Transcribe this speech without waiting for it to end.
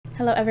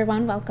Hello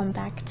everyone, welcome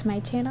back to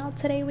my channel.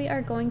 Today we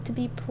are going to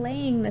be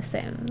playing The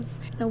Sims.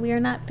 No, we are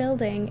not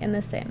building in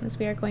The Sims.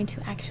 We are going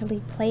to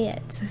actually play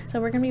it. So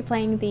we're going to be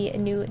playing the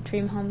new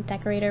Dream Home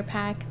Decorator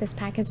pack. This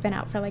pack has been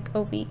out for like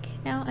a week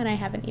now and I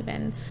haven't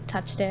even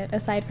touched it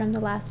aside from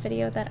the last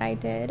video that I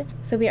did.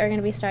 So we are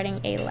going to be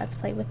starting a Let's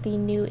Play with the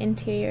new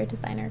interior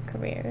designer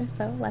career.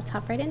 So let's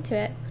hop right into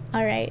it.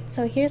 Alright,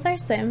 so here's our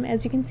Sim.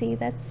 As you can see,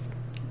 it's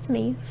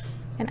me.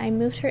 And I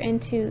moved her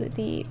into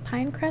the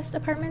Pinecrest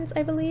apartments,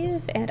 I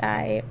believe, and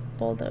I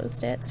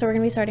bulldozed it. So we're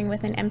going to be starting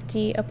with an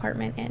empty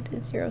apartment and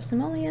 0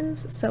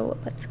 simoleons. So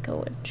let's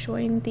go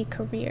join the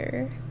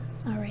career.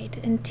 Alright,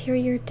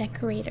 interior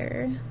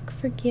decorator. Look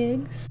for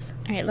gigs.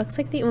 Alright, looks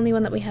like the only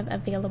one that we have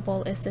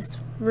available is this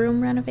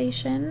room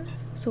renovation.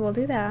 So we'll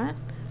do that.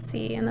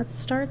 See, and that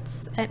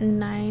starts at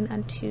 9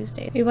 on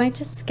Tuesday. We might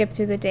just skip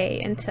through the day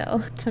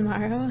until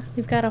tomorrow.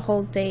 We've got a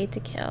whole day to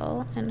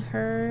kill and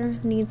her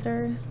needs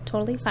are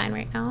totally fine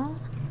right now.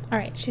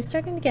 Alright, she's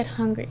starting to get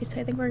hungry, so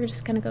I think we're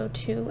just gonna go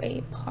to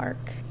a park,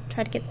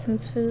 try to get some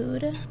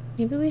food.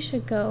 Maybe we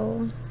should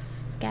go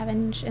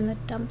scavenge in the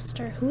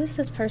dumpster. Who is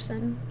this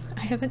person?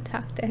 I haven't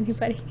talked to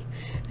anybody.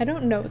 I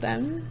don't know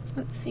them.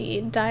 Let's see,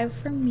 dive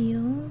for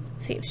meals.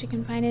 Let's see if she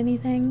can find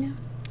anything.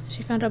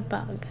 She found a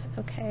bug,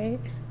 okay.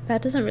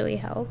 That doesn't really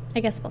help.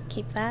 I guess we'll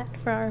keep that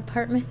for our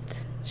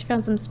apartment. She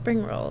found some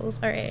spring rolls.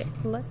 Alright,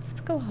 let's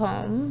go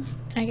home.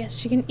 I guess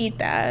she can eat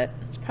that.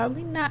 It's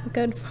probably not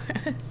good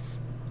for us,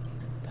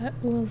 but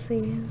we'll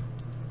see.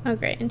 Oh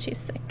great, and she's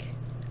sick.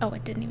 Oh,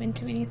 it didn't even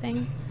do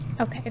anything.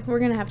 Okay, we're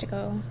gonna have to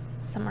go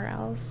somewhere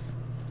else.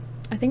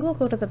 I think we'll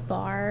go to the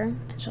bar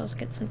and she'll just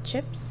get some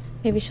chips.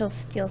 Maybe she'll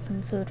steal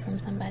some food from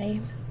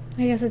somebody.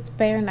 I guess it's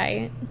bear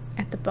night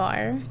at the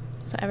bar,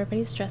 so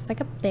everybody's dressed like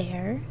a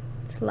bear.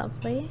 It's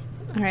lovely.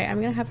 Alright,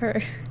 I'm gonna have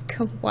her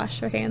go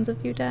wash her hands a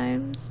few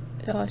times.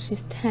 Oh,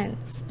 she's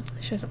tense.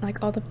 She doesn't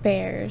like all the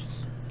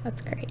bears.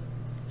 That's great.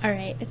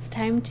 Alright, it's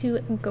time to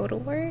go to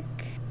work.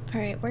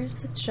 Alright, where's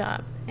the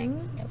job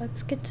thing? Okay,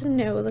 let's get to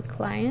know the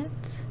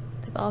client.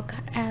 They've all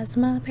got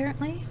asthma,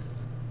 apparently.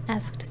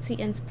 Ask to see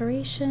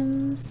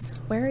inspirations.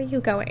 Where are you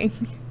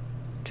going?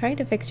 Trying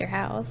to fix your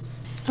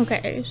house.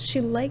 Okay, she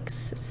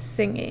likes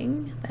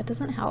singing. That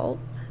doesn't help.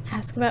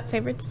 Ask about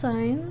favorite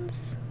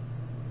designs.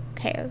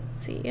 Okay,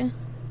 let's see.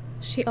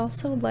 She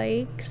also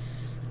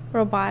likes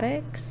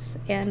robotics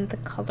and the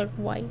color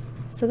white.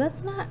 So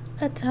that's not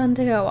a ton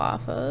to go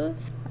off of.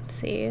 Let's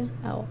see.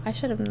 Oh, I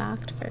should have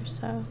knocked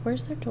first.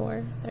 Where's their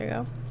door? There you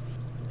go.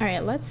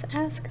 Alright, let's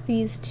ask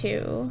these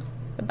two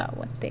about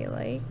what they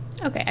like.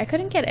 Okay, I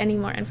couldn't get any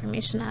more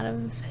information out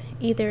of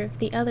either of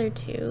the other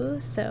two,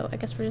 so I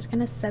guess we're just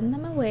gonna send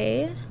them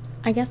away.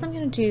 I guess I'm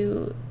gonna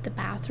do the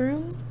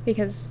bathroom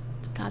because,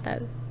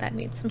 God, that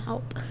needs some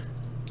help.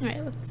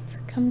 Alright, let's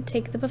come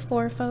take the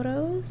before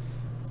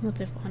photos. We'll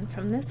do one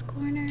from this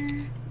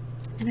corner.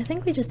 And I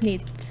think we just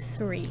need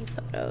 3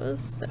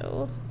 photos,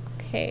 so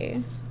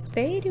okay.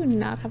 They do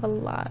not have a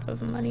lot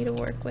of money to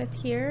work with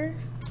here.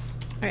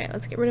 Alright,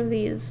 let's get rid of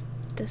these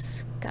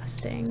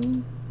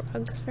disgusting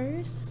rugs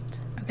first.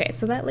 Okay,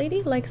 so that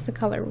lady likes the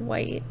color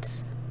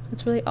white.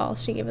 That's really all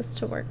she gave us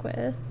to work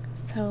with.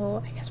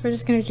 So I guess we're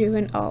just gonna do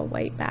an all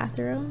white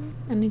bathroom.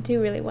 And I do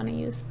really want to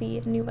use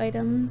the new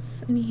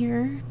items in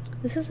here.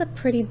 This is a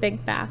pretty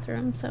big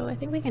bathroom, so I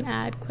think we can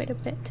add quite a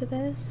bit to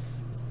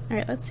this.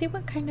 Alright, let's see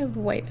what kind of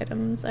white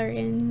items are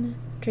in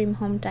Dream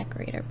Home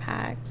Decorator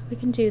pack. We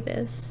can do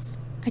this.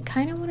 I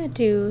kind of want to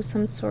do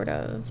some sort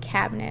of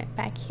cabinet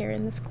back here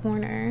in this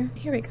corner.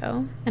 Here we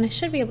go. And I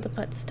should be able to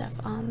put stuff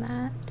on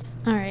that.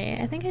 Alright,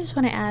 I think I just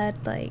want to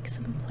add like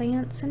some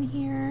plants in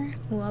here.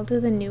 Well, I'll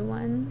do the new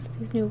ones,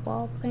 these new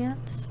wall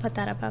plants. Put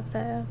that above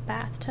the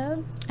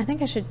bathtub. I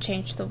think I should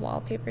change the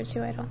wallpaper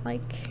too. I don't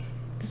like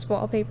this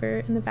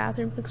wallpaper in the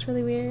bathroom. It looks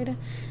really weird.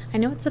 I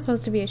know it's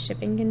supposed to be a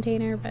shipping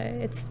container, but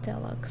it still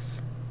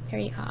looks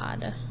very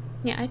odd.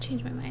 Yeah, I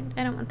changed my mind.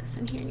 I don't want this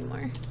in here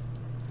anymore.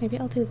 Maybe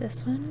I'll do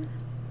this one.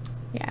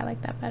 Yeah, I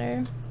like that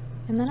better.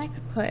 And then I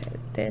could put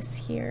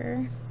this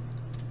here.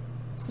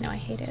 No, I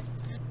hate it.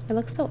 It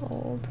looks so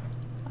old.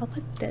 I'll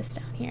put this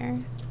down here.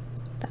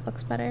 That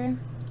looks better.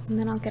 And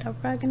then I'll get a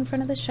rug in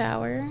front of the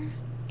shower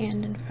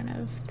and in front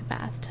of the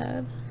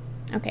bathtub.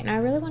 Okay, now I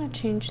really want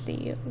to change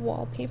the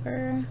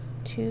wallpaper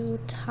to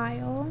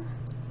tile.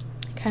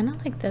 I kind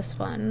of like this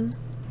one.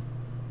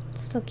 It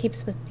still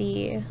keeps with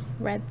the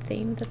red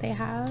theme that they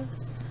have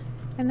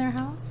in their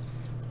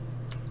house.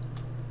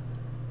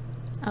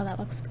 Oh, that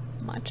looks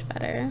much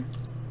better.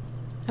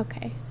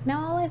 Okay,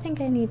 now all I think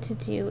I need to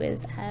do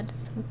is add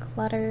some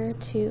clutter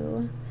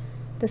to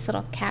this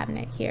little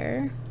cabinet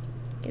here.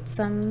 Get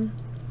some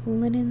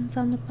linens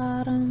on the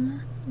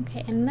bottom.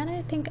 Okay, and then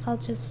I think I'll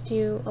just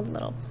do a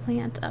little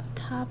plant up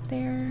top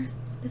there.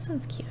 This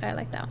one's cute. I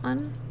like that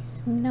one.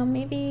 No,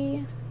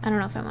 maybe... I don't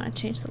know if I want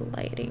to change the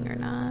lighting or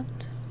not.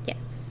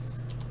 Yes,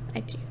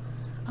 I do.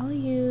 I'll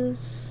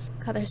use...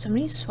 God, there's so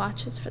many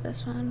swatches for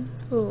this one.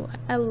 Ooh,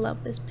 I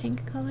love this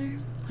pink color.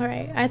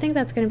 Alright, I think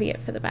that's gonna be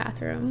it for the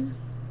bathroom.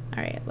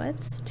 Alright,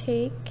 let's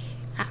take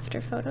after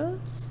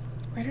photos.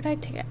 Where did I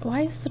take it?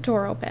 Why is the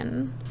door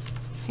open?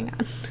 hang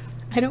on.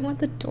 I don't want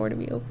the door to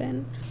be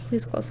open.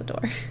 Please close the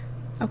door.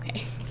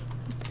 Okay.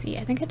 Let's see.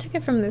 I think I took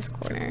it from this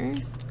corner.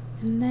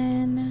 And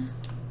then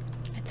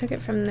I took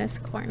it from this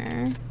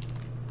corner.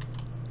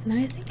 And then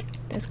I think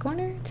this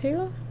corner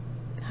too?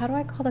 How do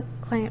I call the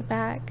client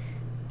back?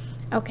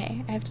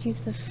 Okay, I have to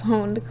use the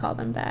phone to call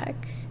them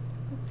back.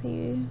 Let's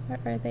see, where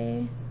are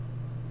they?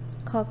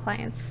 Call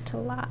clients to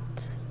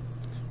lot.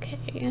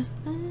 Okay,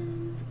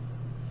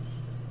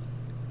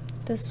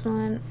 this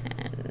one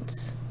and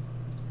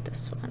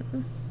this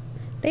one.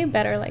 They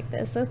better like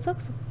this. This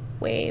looks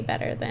way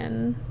better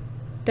than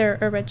their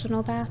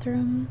original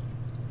bathroom.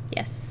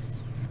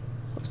 Yes.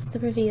 Host the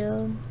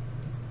reveal.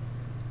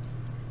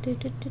 Do,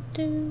 do, do,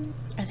 do.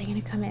 Are they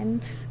gonna come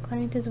in?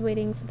 Client is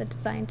waiting for the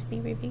design to be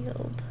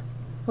revealed.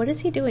 What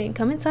is he doing?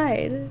 Come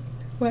inside.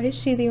 Why is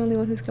she the only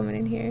one who's coming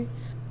in here?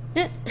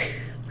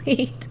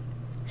 Wait.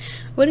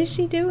 What is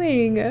she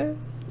doing?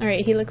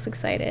 Alright, he looks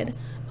excited.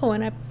 Oh,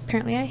 and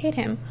apparently I hate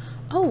him.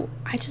 Oh,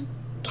 I just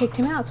kicked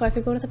him out so I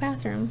could go to the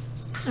bathroom.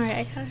 Alright,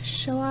 I gotta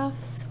show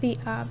off the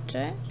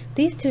object.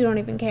 These two don't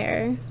even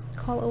care.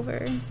 Call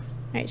over.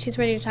 Alright, she's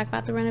ready to talk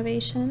about the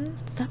renovation.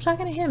 Stop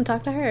talking to him,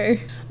 talk to her.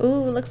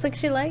 Ooh, looks like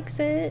she likes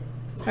it.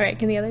 Alright,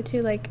 can the other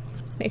two, like,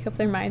 make up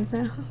their minds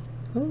now?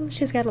 Ooh,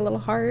 she's got a little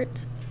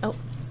heart. Oh,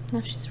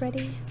 now she's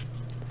ready.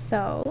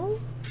 So,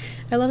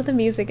 I love the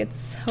music,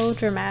 it's so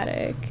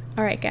dramatic.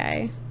 Alright,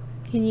 guy,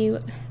 can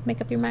you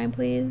make up your mind,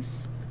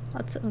 please?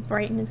 Let's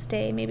brighten his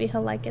day, maybe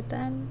he'll like it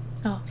then.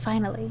 Oh,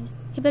 finally.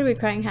 He better be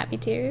crying happy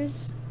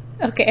tears.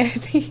 Okay,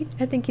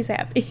 I think he's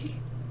happy.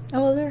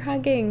 Oh, they're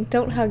hugging.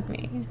 Don't hug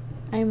me.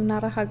 I'm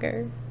not a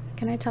hugger.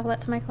 Can I tell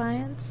that to my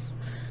clients?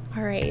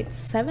 Alright,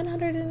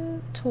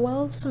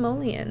 712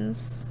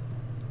 simoleons.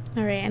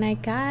 Alright, and I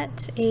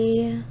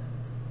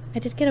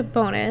did get a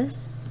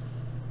bonus.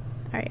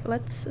 Alright,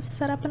 let's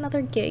set up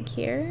another gig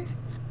here.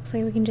 Looks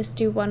like we can just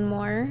do one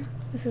more.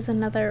 This is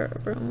another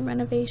room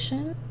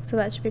renovation, so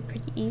that should be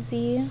pretty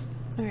easy.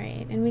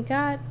 Alright, and we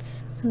got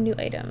some new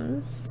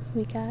items.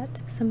 We got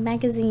some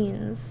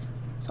magazines.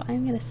 So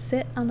I'm gonna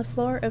sit on the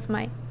floor of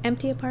my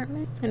empty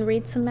apartment and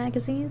read some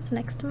magazines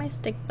next to my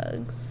stick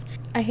bugs.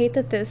 I hate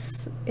that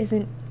this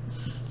isn't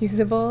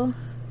usable.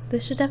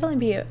 This should definitely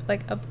be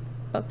like a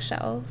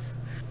bookshelf.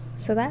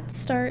 So that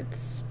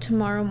starts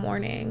tomorrow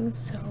morning.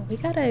 So we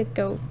gotta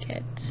go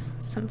get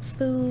some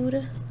food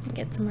and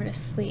get somewhere to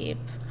sleep.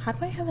 How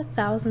do I have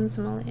 1,000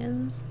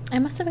 simoleons? I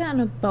must have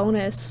gotten a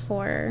bonus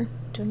for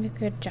doing a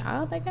good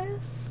job, I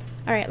guess.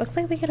 Alright, looks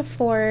like we could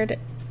afford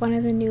one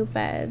of the new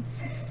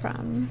beds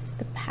from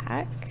the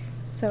pack,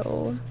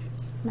 so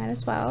might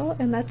as well.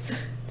 And that's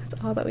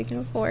all that we can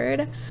afford.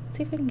 Let's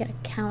see if we can get a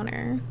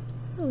counter.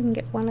 Ooh, we can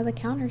get one of the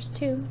counters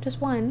too,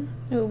 just one.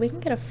 Ooh, we can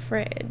get a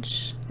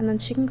fridge, and then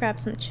she can grab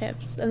some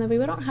chips, and then we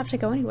don't have to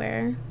go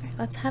anywhere. Alright,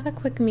 let's have a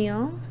quick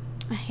meal,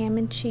 a ham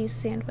and cheese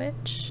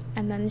sandwich,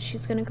 and then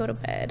she's gonna go to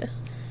bed.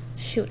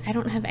 Shoot, I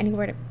don't have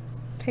anywhere to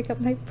pick up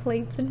my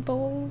plates and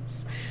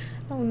bowls.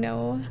 Oh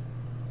no.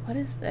 What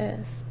is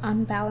this?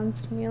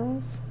 Unbalanced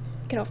meals?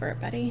 Get over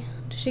it, buddy.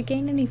 Does she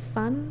gain any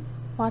fun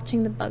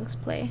watching the bugs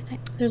play?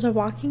 There's a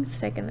walking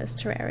stick in this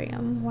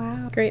terrarium.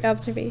 Wow. Great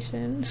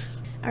observation.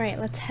 Alright,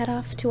 let's head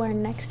off to our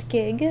next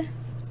gig.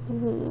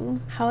 Ooh,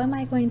 how am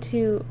I going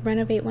to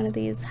renovate one of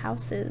these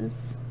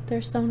houses?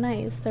 They're so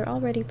nice. They're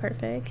already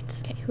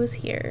perfect. Okay, who's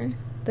here?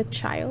 The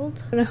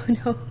child?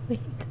 No,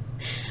 wait.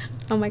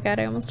 Oh my god,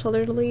 I almost told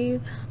her to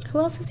leave. Who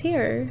else is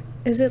here?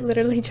 Is it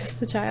literally just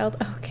the child?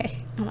 Okay.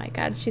 Oh my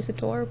god, she's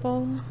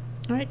adorable.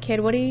 Alright,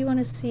 kid, what do you want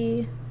to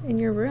see in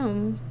your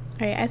room?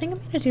 Alright, I think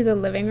I'm gonna do the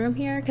living room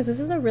here because this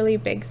is a really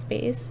big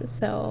space,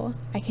 so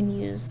I can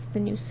use the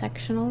new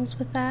sectionals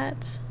with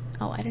that.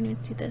 Oh, I didn't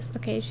even see this.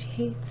 Okay, she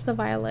hates the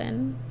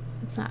violin.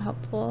 It's not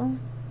helpful.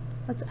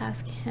 Let's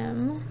ask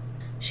him.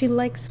 She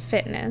likes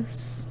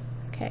fitness.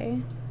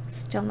 Okay,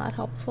 still not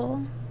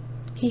helpful.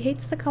 He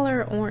hates the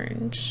color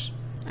orange.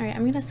 Alright,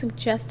 I'm gonna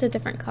suggest a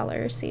different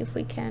color, see if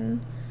we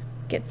can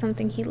get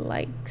something he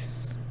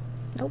likes.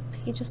 Nope,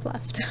 he just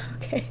left.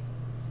 Okay.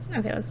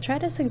 Okay, let's try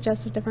to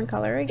suggest a different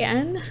color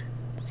again.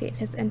 See if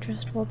his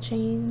interest will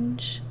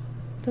change.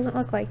 Doesn't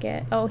look like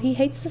it. Oh, he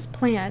hates this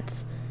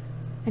plant.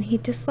 And he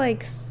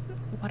dislikes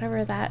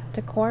whatever that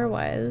decor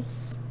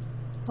was.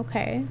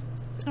 Okay.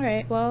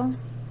 Alright, well,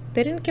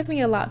 they didn't give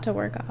me a lot to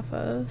work off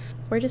of.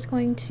 We're just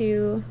going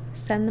to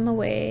send them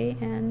away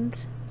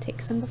and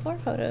take some before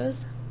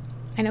photos.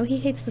 I know he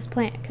hates this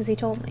plant because he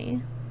told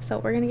me. So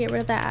we're gonna get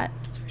rid of that,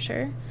 that's for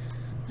sure.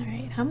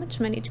 Alright, how much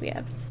money do we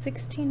have?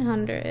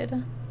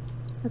 1,600.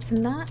 That's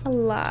not a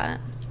lot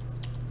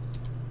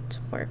to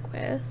work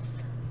with.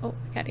 Oh,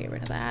 we gotta get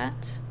rid of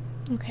that.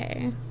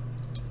 Okay.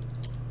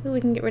 Ooh,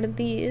 we can get rid of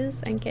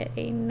these and get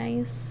a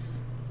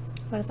nice,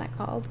 what is that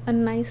called? A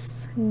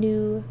nice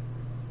new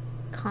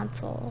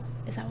console.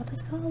 Is that what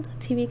that's called? A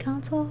TV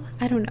console?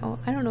 I don't know.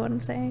 I don't know what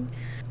I'm saying.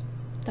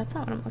 That's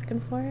not what I'm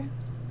looking for.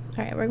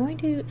 Alright, we're going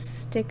to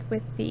stick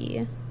with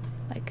the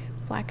like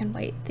black and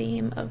white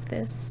theme of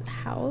this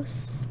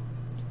house.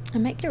 I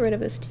might get rid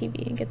of this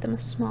TV and get them a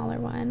smaller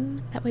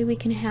one. That way we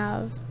can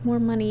have more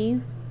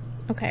money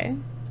Okay,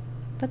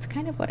 that's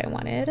kind of what I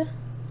wanted.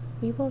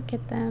 We will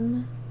get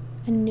them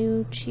a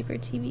new cheaper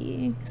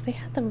TV because they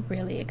had the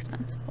really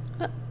expensive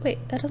one. Oh,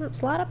 wait, that doesn't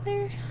slot up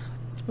there?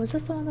 Was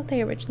this the one that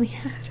they originally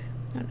had?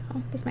 Oh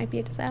no, this might be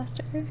a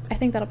disaster. I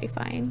think that'll be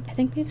fine. I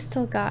think we've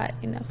still got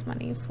enough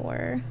money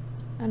for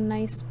a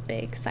nice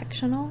big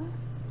sectional.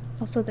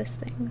 Also, this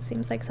thing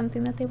seems like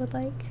something that they would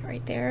like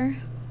right there.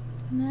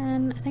 And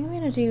then I think I'm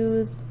gonna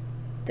do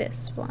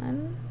this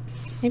one.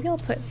 Maybe I'll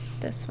put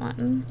this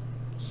one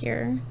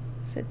here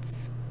because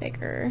it's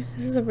bigger.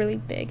 This is a really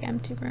big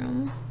empty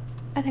room.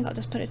 I think I'll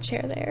just put a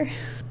chair there.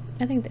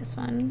 I think this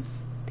one.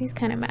 These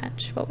kind of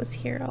match what was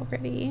here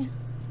already.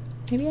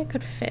 Maybe I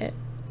could fit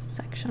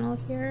sectional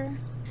here.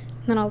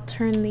 And then I'll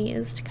turn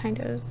these to kind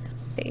of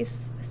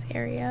face this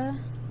area.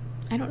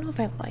 I don't know if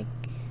I like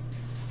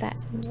that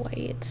in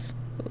white.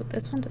 Ooh,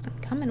 this one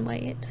doesn't come in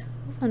white.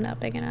 This one's not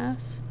big enough.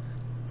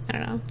 I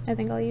don't know. I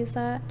think I'll use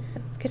that.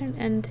 Let's get an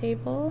end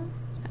table.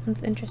 That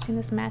one's interesting.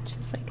 This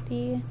matches like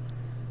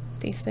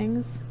these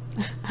things.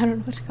 I don't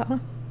know what to call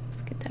them.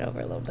 Let's get that over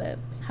a little bit.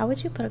 How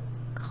would you put a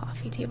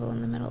coffee table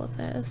in the middle of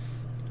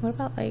this? What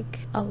about like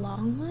a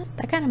long one?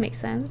 That kind of makes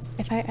sense.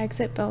 If I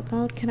exit build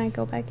mode, can I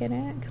go back in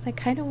it? Because I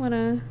kind of want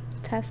to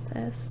test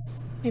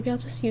this. Maybe I'll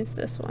just use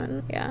this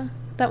one. Yeah,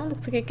 that one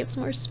looks like it gives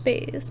more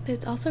space, but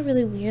it's also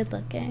really weird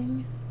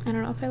looking. I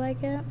don't know if I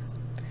like it.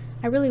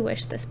 I really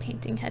wish this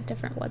painting had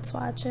different wood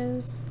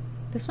swatches.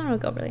 This one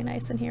would go really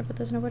nice in here, but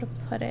there's nowhere to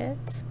put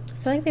it.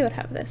 I feel like they would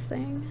have this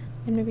thing.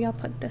 And maybe I'll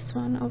put this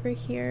one over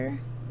here.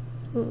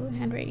 Ooh,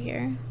 and right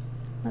here.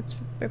 Let's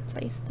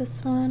replace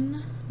this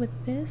one with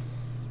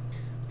this.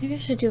 Maybe I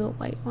should do a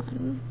white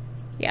one.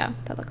 Yeah,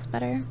 that looks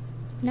better.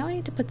 Now I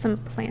need to put some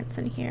plants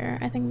in here.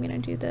 I think I'm gonna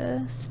do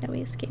the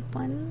snowy escape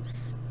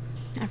ones.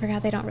 I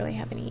forgot they don't really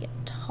have any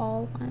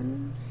tall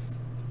ones.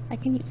 I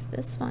can use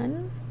this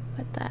one.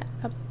 Put that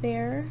up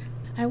there.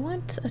 I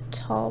want a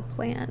tall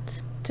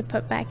plant to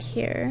put back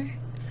here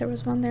because there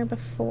was one there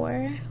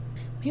before.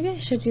 Maybe I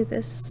should do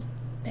this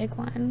big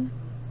one.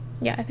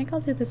 Yeah, I think I'll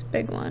do this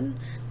big one.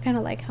 Kind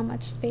of like how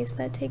much space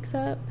that takes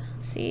up.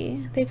 Let's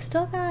see, they've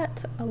still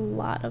got a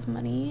lot of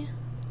money.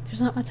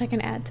 There's not much I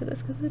can add to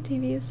this because the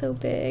TV is so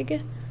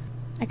big.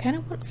 I kind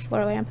of want a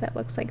floor lamp that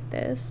looks like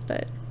this,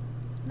 but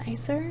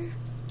nicer.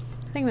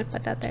 I think I'm gonna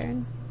put that there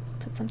and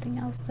put something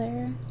else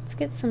there. Let's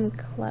get some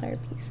clutter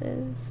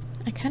pieces.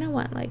 I kind of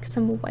want like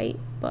some white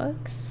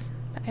books,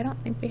 but I don't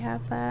think we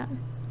have that.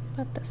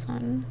 What about this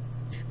one?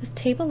 This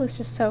table is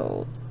just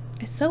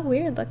it's so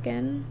weird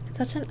looking. It's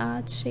such an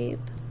odd shape.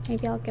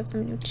 Maybe I'll give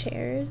them new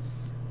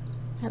chairs.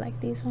 I like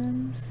these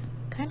ones.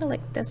 Kind of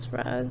like this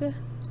rug,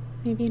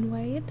 maybe in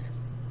white.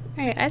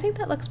 Alright, I think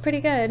that looks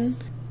pretty good.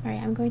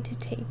 Alright, I'm going to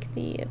take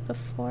the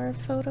before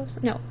photos.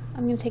 No,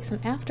 I'm going to take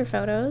some after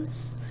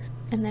photos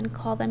and then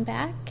call them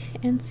back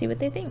and see what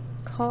they think.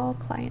 Call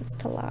clients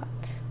to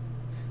lot.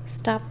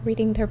 Stop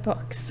reading their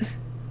books.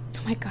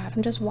 Oh my god,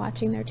 I'm just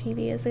watching their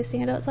TV as they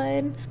stand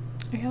outside.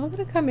 Are y'all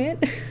gonna come in?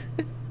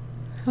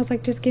 I was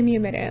like, just give me a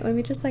minute. Let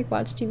me just like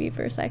watch TV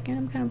for a second.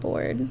 I'm kind of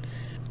bored.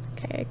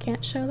 Okay, I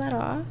can't show that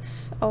off.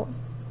 Oh,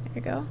 there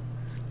you go.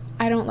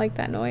 I don't like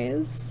that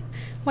noise.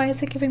 Why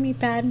is it giving me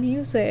bad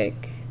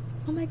music?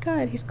 Oh my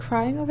god, he's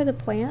crying over the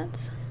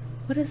plant?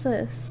 What is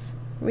this?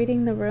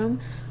 Reading the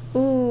room?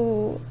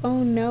 Ooh,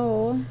 oh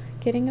no.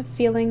 Getting a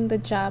feeling the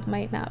job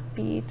might not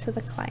be to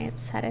the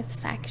client's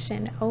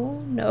satisfaction.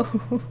 Oh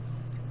no.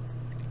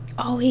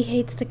 Oh, he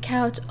hates the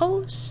couch.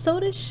 Oh, so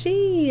does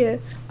she.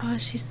 Oh,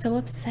 she's so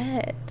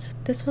upset.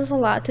 This was a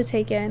lot to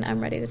take in. I'm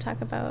ready to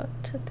talk about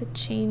the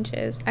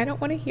changes. I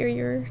don't want to hear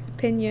your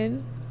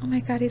opinion. Oh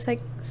my god, he's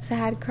like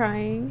sad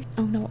crying.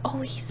 Oh no.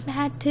 Oh, he's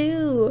mad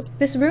too.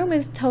 This room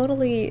is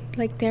totally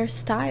like their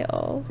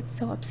style. It's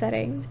so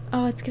upsetting.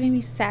 Oh, it's giving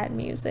me sad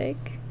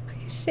music.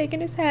 He's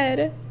shaking his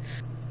head.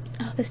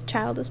 Oh, this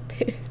child is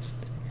pissed.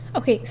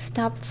 Okay,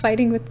 stop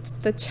fighting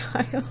with the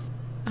child.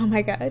 Oh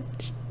my god.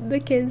 The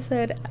kid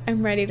said,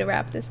 I'm ready to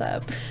wrap this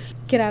up.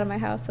 Get out of my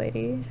house,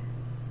 lady.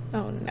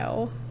 Oh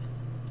no.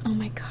 Oh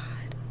my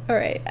god.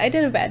 Alright, I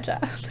did a bad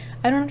job.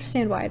 I don't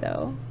understand why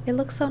though. It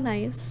looks so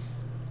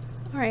nice.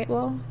 Alright,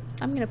 well,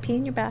 I'm gonna pee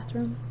in your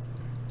bathroom.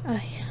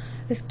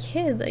 This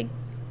kid, like,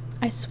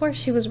 I swore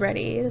she was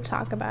ready to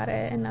talk about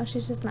it and now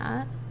she's just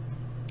not.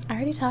 I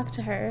already talked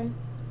to her.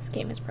 This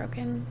game is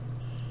broken.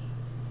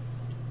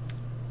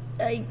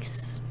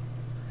 Yikes.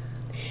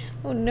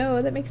 Oh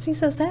no, that makes me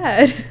so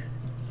sad.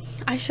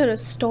 I should have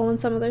stolen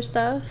some of their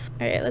stuff.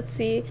 Alright, let's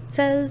see. It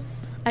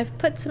says, I've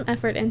put some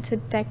effort into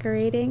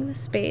decorating the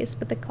space,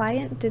 but the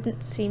client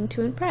didn't seem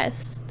too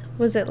impressed.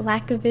 Was it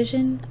lack of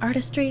vision,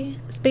 artistry,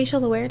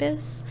 spatial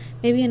awareness?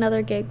 Maybe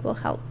another gig will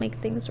help make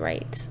things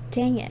right.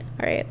 Dang it.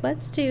 Alright,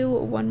 let's do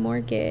one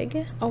more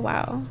gig. Oh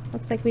wow,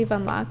 looks like we've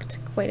unlocked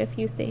quite a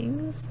few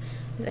things.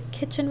 There's a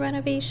kitchen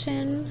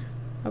renovation,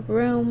 a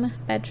room,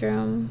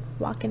 bedroom,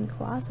 walk-in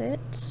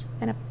closet,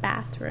 and a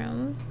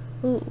bathroom.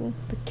 Ooh,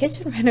 the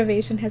kitchen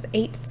renovation has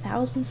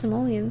 8,000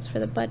 simoleons for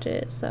the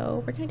budget,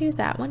 so we're gonna do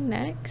that one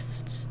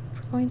next.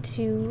 We're going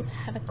to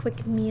have a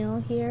quick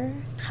meal here.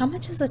 How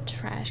much is a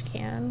trash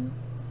can?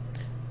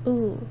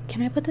 Ooh,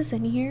 can I put this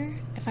in here?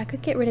 If I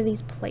could get rid of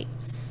these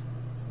plates,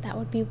 that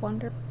would be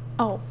wonderful.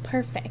 Oh,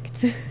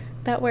 perfect.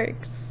 That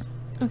works.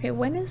 Okay,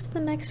 when is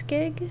the next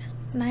gig?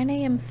 9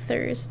 a.m.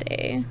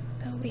 Thursday.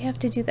 So we have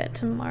to do that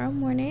tomorrow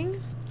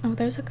morning. Oh,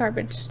 there's a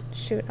garbage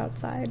chute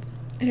outside.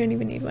 I don't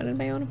even need one in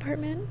my own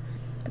apartment,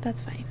 but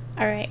that's fine.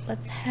 All right,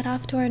 let's head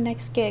off to our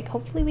next gig.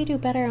 Hopefully we do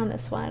better on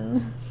this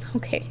one.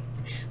 Okay,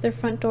 their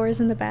front door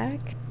is in the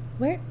back.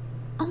 Where?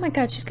 Oh my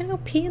god, she's gonna go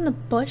pee in the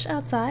bush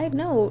outside?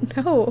 No,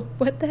 no,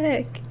 what the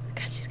heck?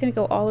 God, she's gonna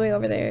go all the way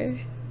over there.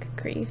 Good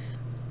grief.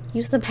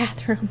 Use the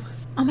bathroom.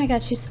 Oh my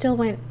god, she still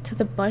went to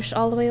the bush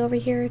all the way over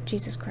here?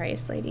 Jesus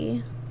Christ,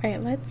 lady.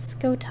 Alright, let's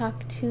go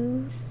talk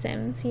to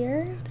Sims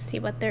here to see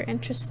what they're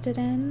interested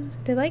in.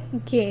 They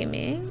like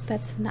gaming.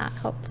 That's not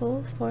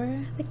helpful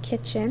for the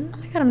kitchen. Oh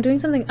my god, I'm doing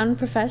something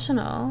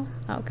unprofessional.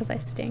 Oh, because I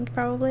stink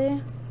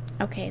probably.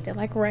 Okay, they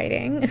like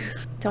writing.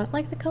 Don't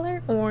like the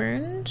color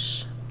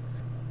orange.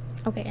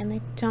 Okay, and they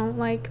don't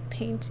like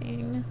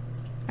painting.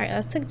 Alright,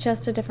 let's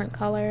suggest a different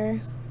color.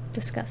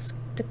 Discuss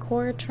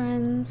decor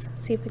trends.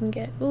 See if we can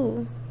get...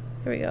 Ooh,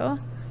 here we go.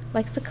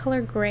 Likes the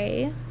color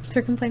gray.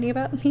 They're complaining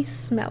about me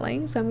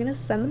smelling, so I'm gonna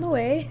send them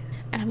away.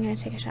 And I'm gonna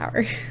take a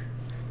shower.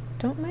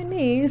 Don't mind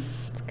me.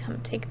 Let's come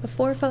take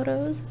before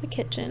photos of the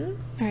kitchen.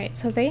 Alright,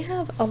 so they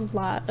have a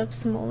lot of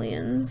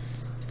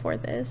simoleons for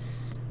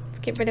this. Let's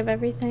get rid of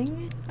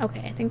everything.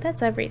 Okay, I think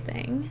that's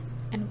everything.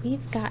 And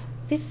we've got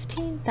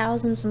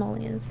 15,000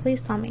 simoleons.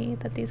 Please tell me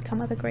that these come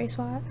with a gray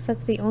swatch.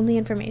 That's the only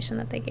information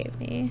that they gave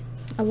me.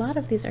 A lot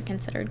of these are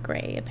considered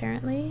gray,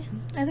 apparently.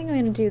 I think I'm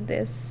gonna do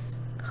this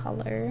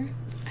color.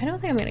 I don't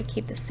think I'm gonna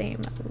keep the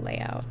same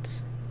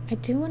layout. I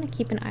do want to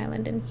keep an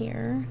island in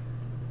here.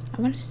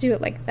 I wanted to do it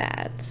like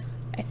that,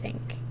 I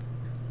think.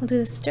 I'll do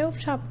the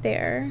stovetop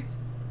there,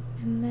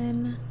 and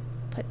then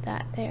put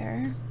that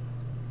there.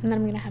 And then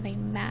I'm gonna have a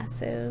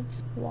massive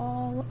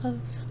wall of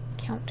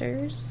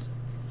counters.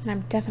 And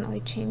I'm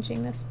definitely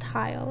changing this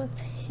tile. It's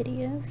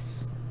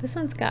hideous. This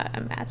one's got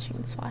a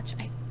matching swatch,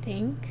 I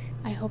think.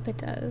 I hope it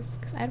does,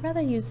 because I'd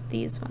rather use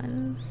these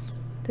ones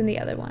than the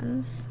other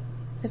ones.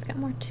 They've got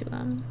more to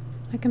them.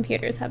 My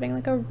computer is having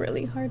like a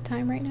really hard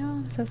time right now.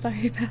 I'm so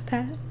sorry about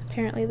that.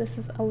 Apparently this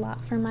is a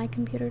lot for my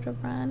computer to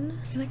run.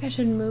 I feel like I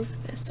should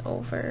move this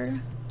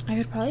over. I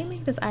could probably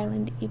make this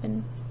island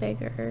even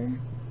bigger.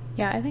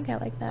 Yeah, I think I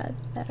like that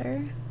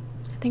better.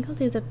 I think I'll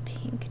do the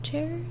pink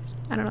chairs.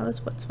 I don't know,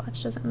 this wood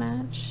swatch doesn't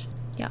match.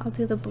 Yeah, I'll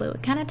do the blue.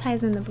 It kind of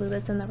ties in the blue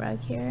that's in the rug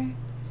here.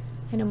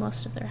 I know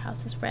most of their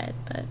house is red,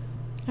 but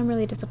I'm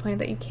really disappointed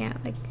that you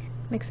can't like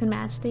mix and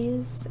match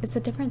these. It's a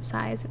different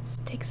size.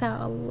 It takes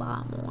out a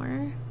lot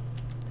more.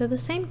 They're the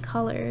same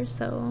color,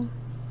 so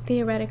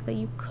theoretically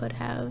you could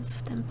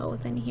have them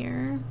both in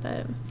here,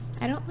 but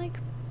I don't like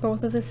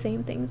both of the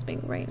same things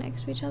being right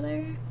next to each other.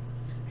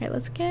 All right,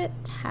 let's get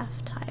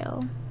half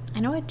tile. I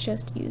know I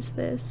just used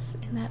this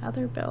in that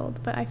other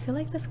build, but I feel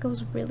like this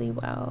goes really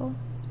well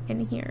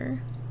in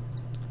here.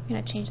 I'm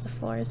gonna change the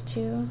floors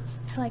too.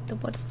 I like the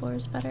wood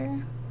floors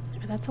better.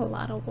 Oh, that's a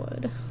lot of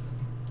wood.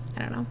 I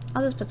don't know.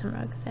 I'll just put some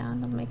rugs down.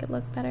 It'll make it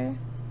look better.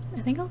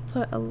 I think I'll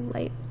put a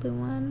light blue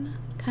one.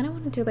 Kind of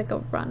want to do like a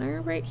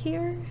runner right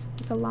here,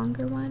 like a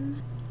longer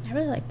one. I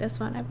really like this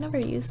one. I've never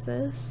used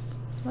this.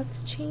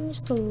 Let's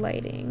change the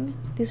lighting.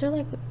 These are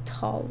like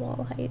tall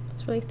wall height.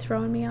 It's really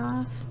throwing me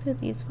off. Let's do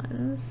these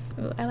ones.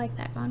 Ooh, I like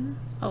that one.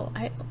 Oh,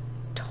 I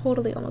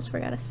totally almost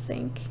forgot a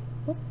sink.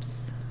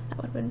 Whoops, that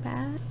would have been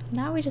bad.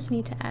 Now we just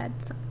need to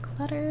add some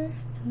clutter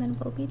and then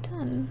we'll be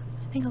done.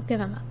 I think I'll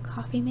give him a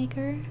coffee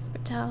maker.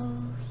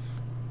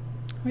 Towels.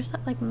 Where's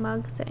that like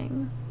mug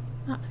thing?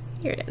 Ah,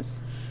 here it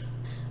is.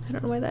 I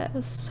don't know why that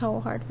was so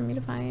hard for me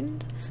to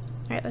find.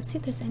 Alright, let's see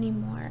if there's any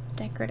more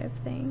decorative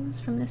things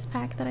from this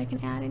pack that I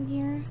can add in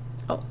here.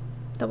 Oh,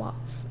 the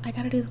walls. I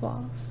gotta do the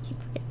walls.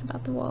 Keep forgetting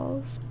about the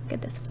walls. Look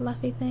at this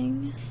fluffy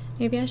thing.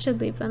 Maybe I should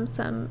leave them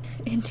some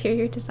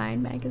interior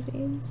design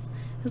magazines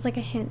as like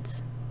a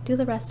hint. Do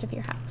the rest of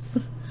your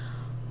house.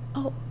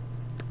 Oh,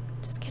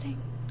 just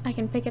kidding. I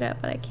can pick it up,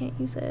 but I can't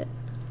use it.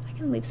 I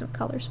can leave some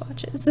color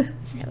swatches.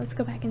 Alright, let's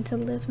go back into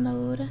live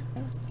mode.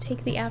 Let's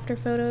take the after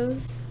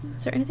photos.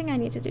 Is there anything I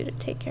need to do to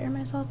take care of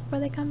myself before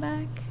they come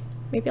back?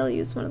 Maybe I'll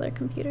use one of their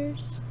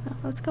computers. No,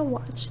 let's go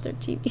watch their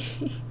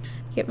TV.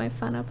 Get my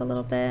fun up a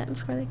little bit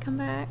before they come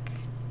back.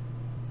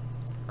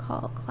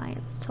 Call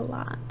clients to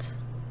lot.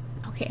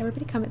 Okay,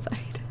 everybody come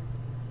inside.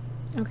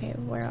 Okay,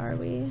 where are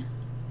we?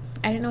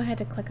 I didn't know I had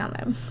to click on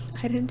them.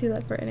 I didn't do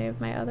that for any of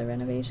my other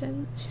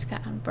renovations. She's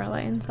got an umbrella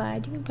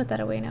inside. You can put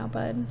that away now,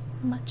 bud.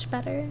 Much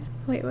better.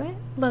 Wait, what?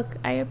 Look,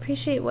 I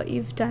appreciate what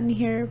you've done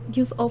here.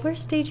 You've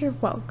overstayed your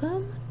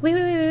welcome?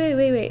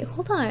 Wait.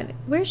 Hold on.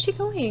 Where's she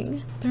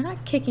going? They're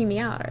not kicking me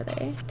out, are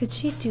they? Did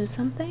she do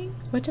something?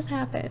 What just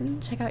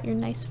happened? Check out your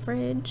nice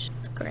fridge.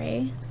 It's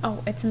gray.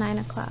 Oh, it's 9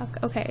 o'clock.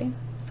 Okay.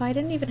 So I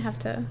didn't even have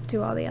to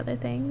do all the other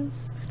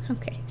things.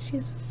 Okay,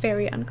 she's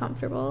very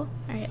uncomfortable.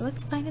 Alright,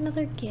 let's find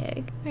another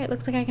gig. Alright,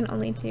 looks like I can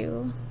only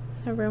do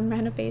a room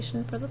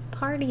renovation for the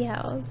party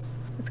house.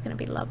 It's gonna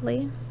be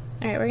lovely.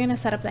 Alright, we're gonna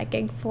set up that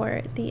gig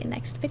for the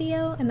next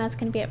video, and that's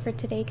gonna be it for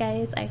today,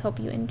 guys. I hope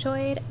you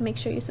enjoyed. Make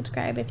sure you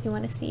subscribe if you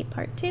want to see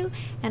part 2,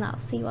 and I'll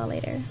see you all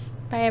later.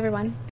 Bye, everyone.